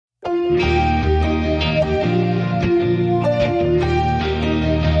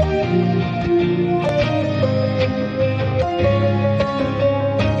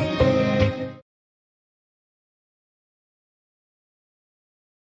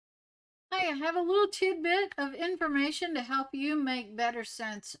Hi, I have a little tidbit of information to help you make better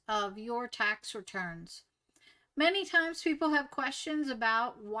sense of your tax returns. Many times people have questions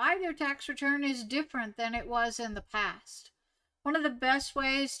about why their tax return is different than it was in the past. One of the best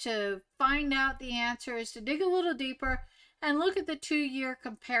ways to find out the answer is to dig a little deeper and look at the 2-year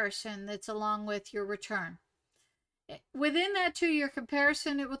comparison that's along with your return. Within that 2-year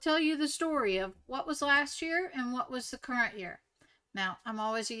comparison, it will tell you the story of what was last year and what was the current year. Now, I'm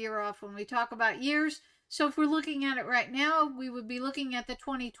always a year off when we talk about years, so if we're looking at it right now, we would be looking at the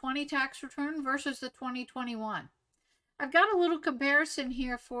 2020 tax return versus the 2021. I've got a little comparison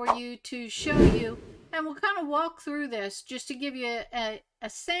here for you to show you, and we'll kind of walk through this just to give you a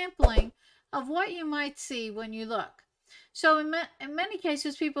sampling of what you might see when you look. So in many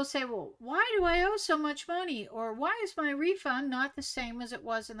cases, people say, well, why do I owe so much money? Or why is my refund not the same as it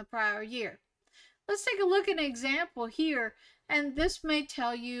was in the prior year? Let's take a look at an example here, and this may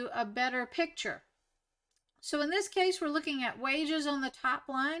tell you a better picture. So in this case, we're looking at wages on the top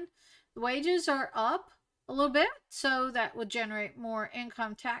line. The wages are up a little bit, so that would generate more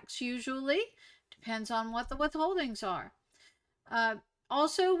income tax usually. Depends on what the withholdings are.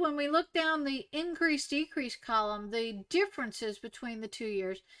 Also, when we look down the increase-decrease column, the differences between the 2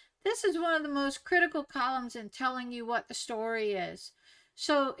 years, this is one of the most critical columns in telling you what the story is.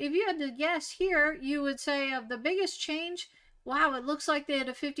 So if you had to guess here, you would say of the biggest change, wow, it looks like they had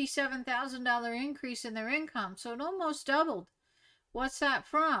a $57,000 increase in their income. So it almost doubled. What's that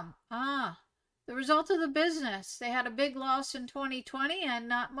from? The result of the business. They had a big loss in 2020 and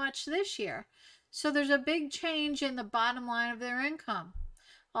not much this year. So there's a big change in the bottom line of their income.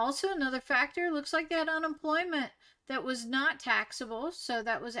 Also, another factor, looks like they had unemployment that was not taxable. So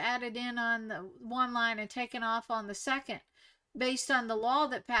that was added in on the one line and taken off on the second, based on the law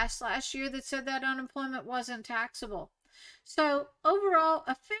that passed last year that said that unemployment wasn't taxable. So overall,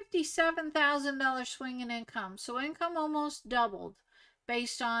 a $57,000 swing in income. So income almost doubled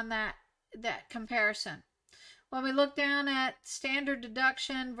based on that comparison. When we look down at standard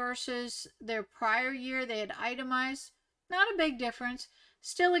deduction versus their prior year, they had itemized. Not a big difference.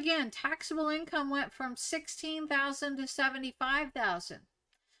 Still, again, taxable income went from $16,000 to $75,000.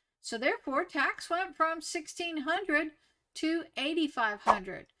 So therefore, tax went from $1,600 to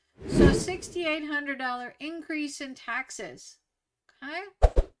 $8,500. So $6,800 increase in taxes. Okay.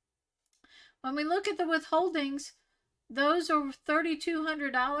 When we look at the withholdings, those are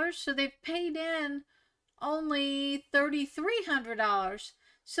 $3,200. So they've paid in only $3,300.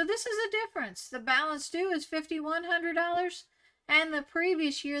 So this is a difference. The balance due is $5,100, and the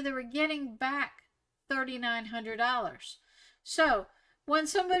previous year they were getting back $3,900. So when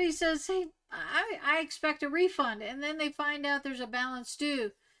somebody says, hey, I expect a refund, and then they find out there's a balance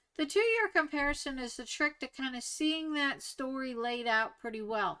due, the 2-year comparison is the trick to kind of seeing that story laid out pretty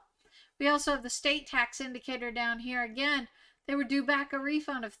well. We also have the state tax indicator down here. Again, they were due back a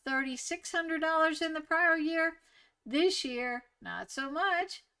refund of $3,600 in the prior year. This year, not so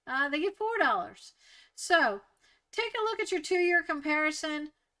much. They get $4. So take a look at your 2-year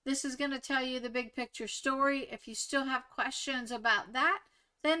comparison. This is going to tell you the big picture story. If you still have questions about that,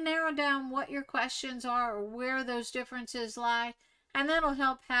 then narrow down what your questions are or where those differences lie, and that'll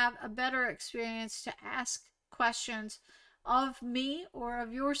help have a better experience to ask questions of me or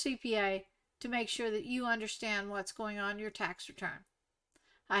of your CPA to make sure that you understand what's going on in your tax return.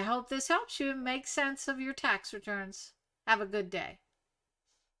 I hope this helps you make sense of your tax returns. Have a good day.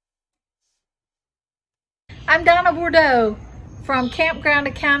 I'm Donna Bordeaux from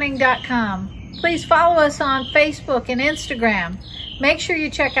campgroundaccounting.com. Please follow us on Facebook and Instagram. Make sure you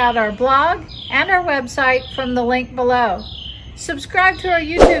check out our blog and our website from the link below. Subscribe to our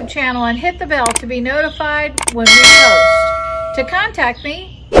YouTube channel and hit the bell to be notified when we post. To contact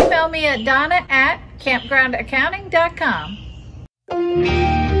me, email me at donna@campgroundaccounting.com.